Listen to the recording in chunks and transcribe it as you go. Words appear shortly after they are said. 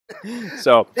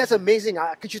So That's amazing.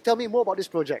 Could you tell me more about this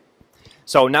project?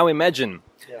 so now imagine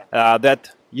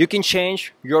that you can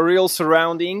change your real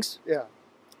surroundings Yeah.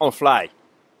 on fly.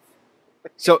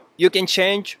 So you can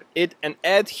change it and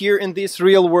add here in this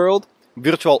real world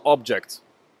virtual objects.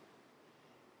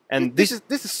 And This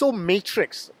is so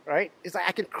Matrix, right? It's like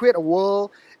I can create a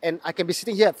world, and I can be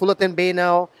sitting here at Fullerton Bay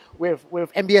now with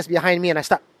MBS behind me, and I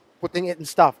start putting it in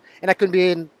stuff, and I could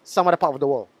be in some other part of the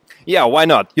world. yeah, why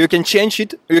not? You can change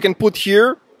it. You can put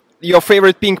here your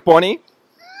favorite pink pony,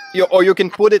 or you can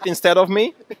put it instead of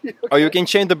me, or you can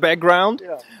change the background,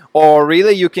 Yeah. or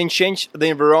really you can change the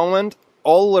environment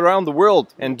all around the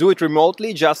world and do it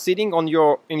remotely, just sitting on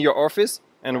in your office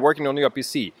and working on your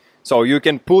PC. So you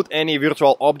can put any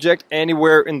virtual object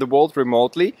anywhere in the world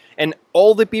remotely, and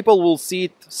all the people will see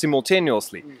it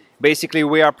simultaneously. Basically,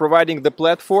 we are providing the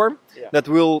platform that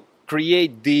will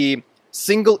create the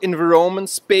single environment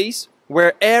space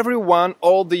where everyone,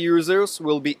 all the users,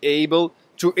 will be able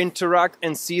to interact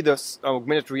and see the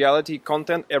augmented reality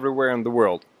content everywhere in the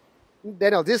world.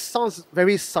 Daniel, this sounds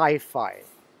very sci-fi,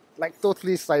 like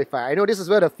totally sci-fi. I know this is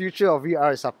where the future of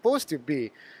VR is supposed to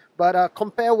be, but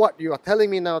compare what you are telling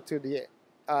me now to the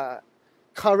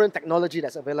current technology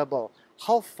that's available.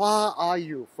 How far are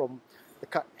you from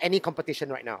any competition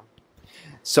right now?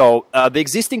 So the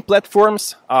existing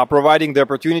platforms are providing the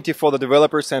opportunity for the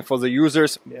developers and for the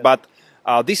users, but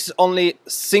this is only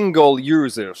single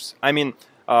users. I mean,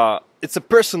 it's a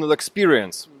personal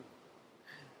experience.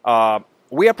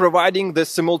 We are providing the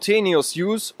simultaneous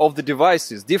use of the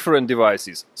devices, different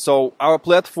devices. So our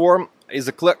platform is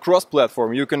a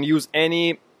cross-platform. You can use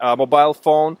any mobile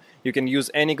phone, you can use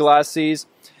any glasses,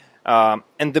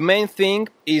 and the main thing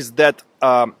is that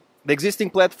the existing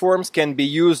platforms can be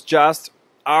used just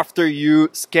after you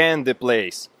scan the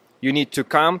place. You need to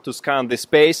come to scan the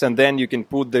space, and then you can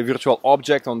put the virtual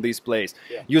object on this place.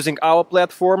 Using our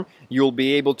platform, you'll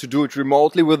be able to do it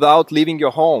remotely without leaving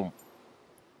your home.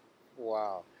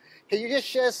 Wow. Can you just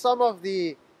share some of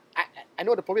the, I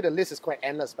know probably the list is quite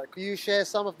endless, but could you share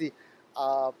some of the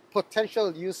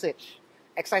potential usage,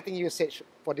 exciting usage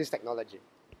for this technology?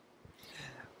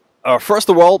 First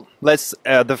of all,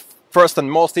 the first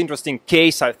and most interesting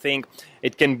case, I think,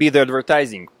 it can be the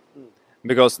advertising.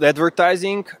 Because the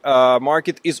advertising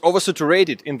market is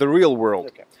oversaturated in the real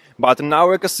world. But in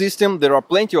our ecosystem, there are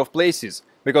plenty of places.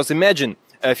 Because imagine,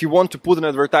 if you want to put an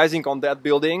advertising on that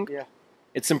building,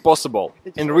 it's impossible.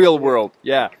 In real world,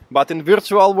 But in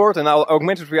virtual world, in our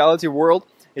augmented reality world,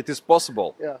 it is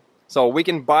possible. So we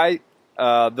can buy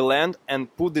the land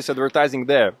and put this advertising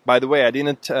there. By the way, I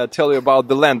didn't tell you about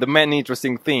the land, the main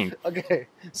interesting thing.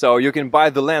 So you can buy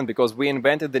the land because we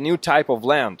invented the new type of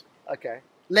land.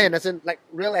 Land, as in like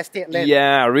real estate land?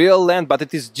 Yeah, real land, but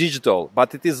it is digital.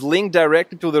 But it is linked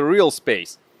directly to the real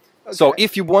space. So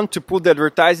if you want to put the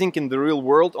advertising in the real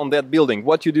world on that building,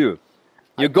 what you do?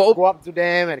 You go up to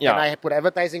them and can I put an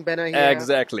advertising banner here?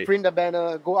 Exactly. Print the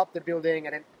banner, go up the building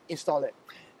and then install it.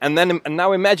 And then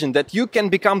now imagine that you can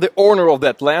become the owner of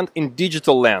that land in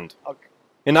digital land.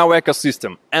 In our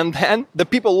ecosystem. And then the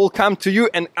people will come to you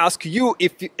and ask you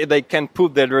if they can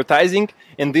put the advertising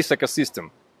in this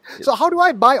ecosystem. So how do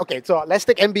I buy? Okay, so let's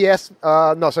take MBS.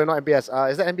 No, sorry, not MBS.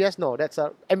 Is that MBS? No, that's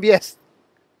MBS.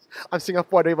 I'm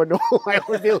Singapore, I don't even know my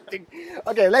own building.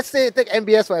 Okay, let's say take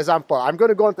MBS for example. I'm going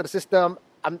to go into the system.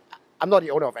 I'm not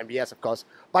the owner of MBS, of course.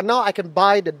 But now I can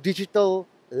buy the digital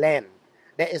land.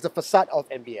 That is the facade of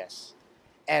MBS.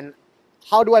 And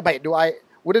how do I buy it?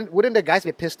 Wouldn't the guys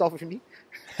be pissed off with me?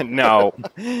 No.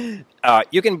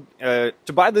 You can,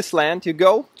 to buy this land, you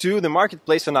go to the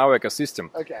marketplace in our ecosystem.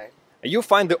 You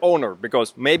find the owner,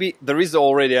 because maybe there is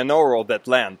already an owner of that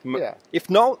land. If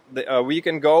no, we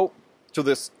can go to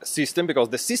this system, because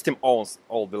the system owns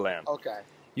all the land.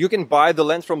 You can buy the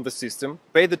land from the system,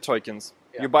 pay the tokens,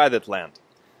 you buy that land.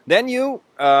 Then you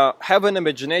have an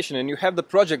imagination and you have the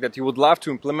project that you would love to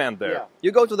implement there.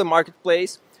 You go to the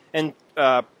marketplace and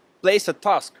place a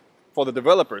task for the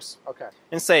developers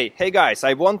and say, hey guys,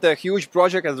 I want a huge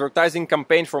project advertising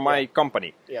campaign for my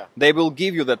company. They will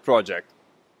give you that project.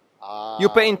 You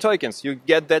pay in tokens, you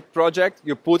get that project,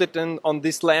 you put it on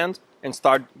this land and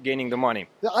start gaining the money.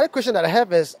 The other question that I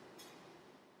have is,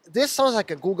 this sounds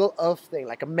like a Google Earth thing,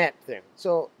 like a map thing.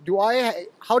 So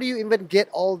how do you even get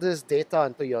all this data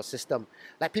into your system?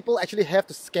 Like people actually have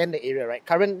to scan the area, right?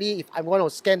 Currently, if I want to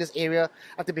scan this area,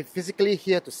 I have to be physically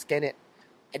here to scan it.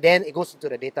 And then it goes into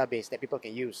the database that people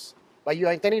can use. But you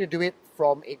are intending to do it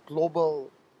from a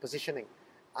global positioning.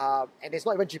 And it's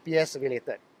not even GPS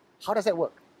related. How does that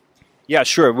work? Yeah,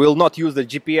 sure. We'll not use the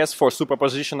GPS for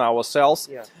superposition ourselves.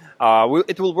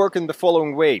 It will work in the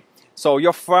following way. So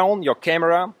your phone, your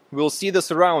camera, we'll see the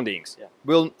surroundings. Yeah.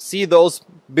 We'll see those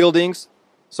buildings.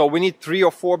 So we need 3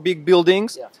 or 4 big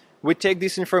buildings. Yeah. We take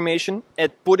this information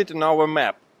and put it in our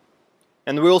map.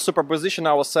 And we'll superposition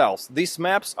ourselves. These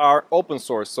maps are open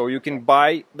source, so you can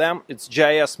buy them. It's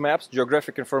GIS maps,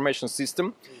 Geographic Information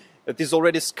System. It is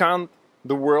already scanned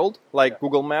the world, like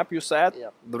Google Map, you said. Yeah.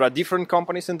 There are different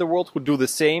companies in the world who do the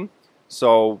same.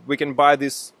 So we can buy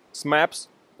these maps,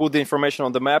 put the information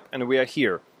on the map, and we are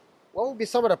here. What would be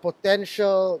some of the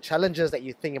potential challenges that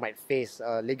you think you might face,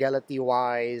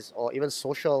 legality-wise, or even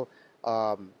social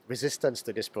resistance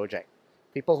to this project?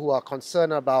 People who are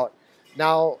concerned about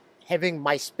now having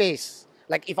my space.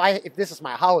 Like if this is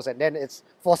my house and then it's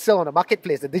for sale on the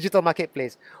marketplace, the digital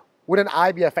marketplace, wouldn't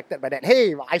I be affected by that?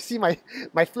 Hey, I see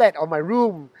my flat or my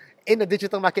room in the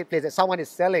digital marketplace that someone is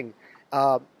selling.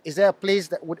 Is there a place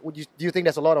that do you think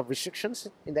there's a lot of restrictions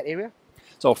in that area?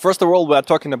 So first of all, we are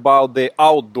talking about the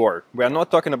outdoor. We are not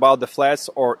talking about the flats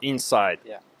or inside.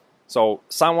 Yeah. So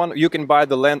you can buy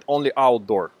the land only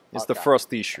outdoor. It's the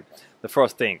first issue, the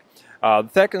first thing.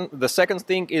 The second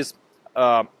thing is,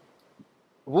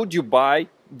 would you buy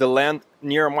the land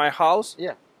near my house?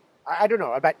 Yeah. I don't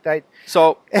know.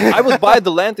 So I would buy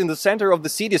the land in the center of the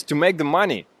cities to make the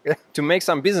money, to make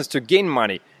some business, to gain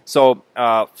money. So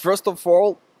first of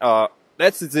all,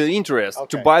 that's the interest,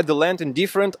 to buy the land in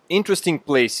different interesting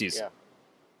places.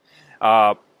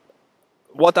 Yeah.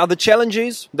 What are the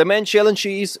challenges? The main challenge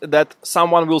is that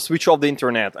someone will switch off the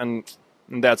internet, and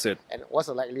that's it. And what's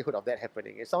the likelihood of that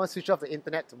happening? If someone switches off the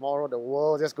internet tomorrow, the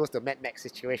world just goes to Mad Max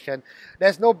situation.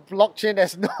 There's no blockchain,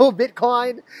 there's no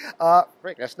Bitcoin,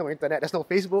 there's no internet, there's no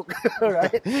Facebook,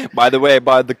 right? By the way,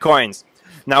 about the coins.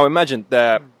 Now imagine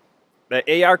the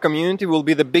AR community will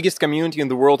be the biggest community in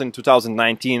the world in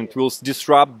 2019. It will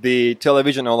disrupt the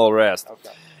television and all the rest.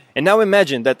 Okay. And now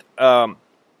imagine that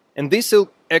in this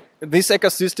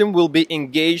ecosystem will be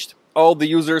engaged all the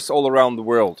users all around the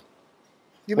world.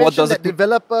 You mentioned that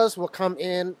developers will come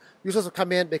in, users will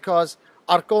come in because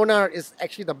Arcona is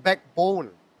actually the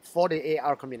backbone for the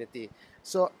AR community.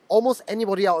 So almost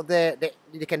anybody out there,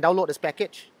 they can download this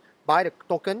package, buy the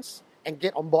tokens, and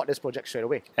get on board this project straight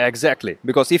away. Exactly.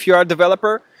 Because if you are a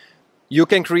developer, you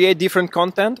can create different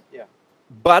content,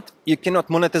 but you cannot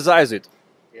monetize it.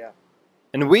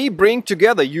 And we bring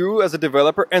together you as a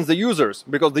developer and the users,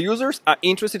 because the users are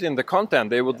interested in the content.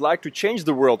 They would like to change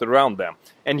the world around them.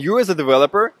 And you as a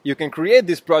developer, you can create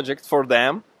this project for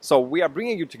them. So we are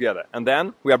bringing you together. And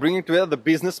then we are bringing together the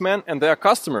businessmen and their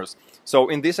customers. So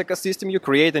in this ecosystem, you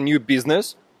create a new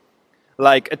business,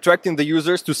 like attracting the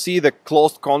users to see the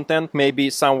closed content, maybe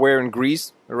somewhere in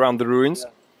Greece, around the ruins,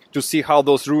 to see how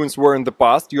those ruins were in the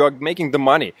past. You are making the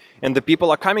money, and the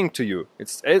people are coming to you.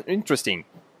 It's interesting.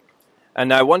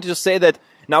 And I wanted to say that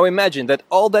now imagine that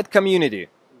all that community,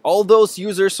 all those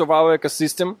users of our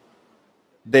ecosystem,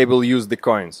 they will use the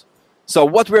coins. So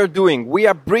what we are doing, we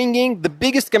are bringing the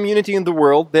biggest community in the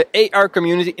world, the AR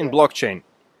community in blockchain.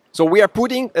 So we are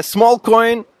putting a small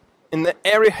coin in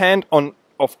every hand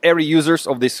of every users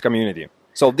of this community.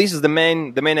 So this is the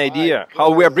main idea,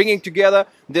 how we are bringing together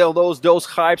those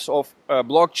hypes of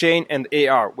blockchain and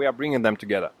AR. We are bringing them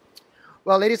together.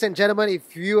 Well, ladies and gentlemen,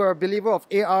 if you are a believer of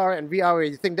AR and VR,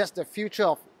 you think that's the future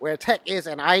of where tech is,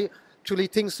 and I truly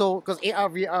think so, because AR,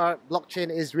 VR, blockchain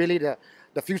is really the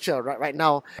future right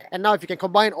now. And now if you can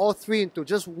combine all three into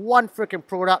just one freaking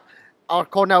product,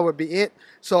 Arcona would be it.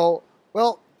 So,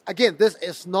 well, again, this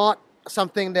is not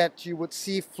something that you would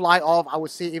see fly off, I would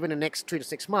say, even in the next 3 to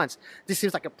 6 months. This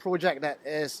seems like a project that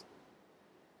is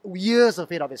years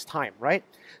ahead of its time, right?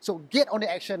 So get on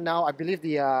the action now. I believe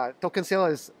the token sale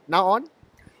is now on.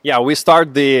 Yeah, we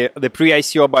start the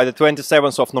pre-ICO by the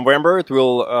 27th of November. It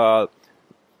will,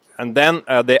 and then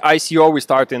the ICO we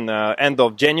start in end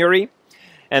of January.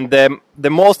 And the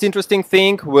most interesting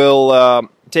thing will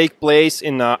take place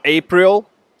in April.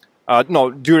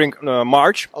 During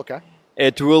March. Okay.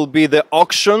 It will be the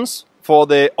auctions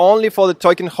only for the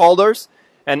token holders.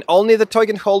 And only the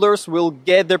token holders will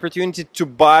get the opportunity to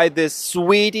buy the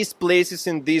sweetest places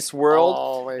in this world.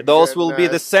 Oh, those will be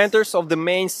the centers of the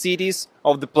main cities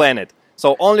of the planet.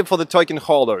 So only for the token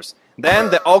holders.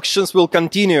 Then the auctions will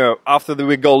continue after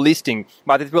we go listing.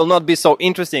 But it will not be so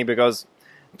interesting because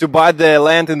to buy the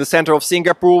land in the center of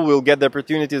Singapore, we'll get the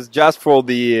opportunities just for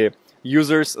the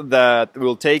users that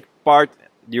will take part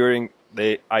during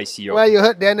the ICO. Well, you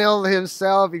heard Daniil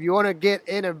himself. If you want to get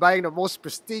in and buying the most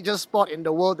prestigious spot in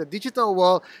the world, the digital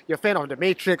world, you're a fan of the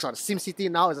Matrix or the SimCity,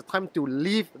 now is the time to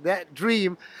live that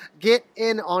dream. Get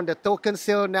in on the token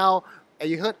sale now. And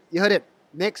you heard it.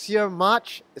 Next year,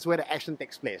 March, is where the action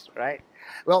takes place, right?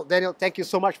 Well, Daniil, thank you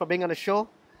so much for being on the show.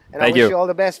 And I wish you all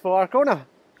the best for Arcona.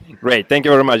 Great. Thank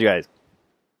you very much, guys.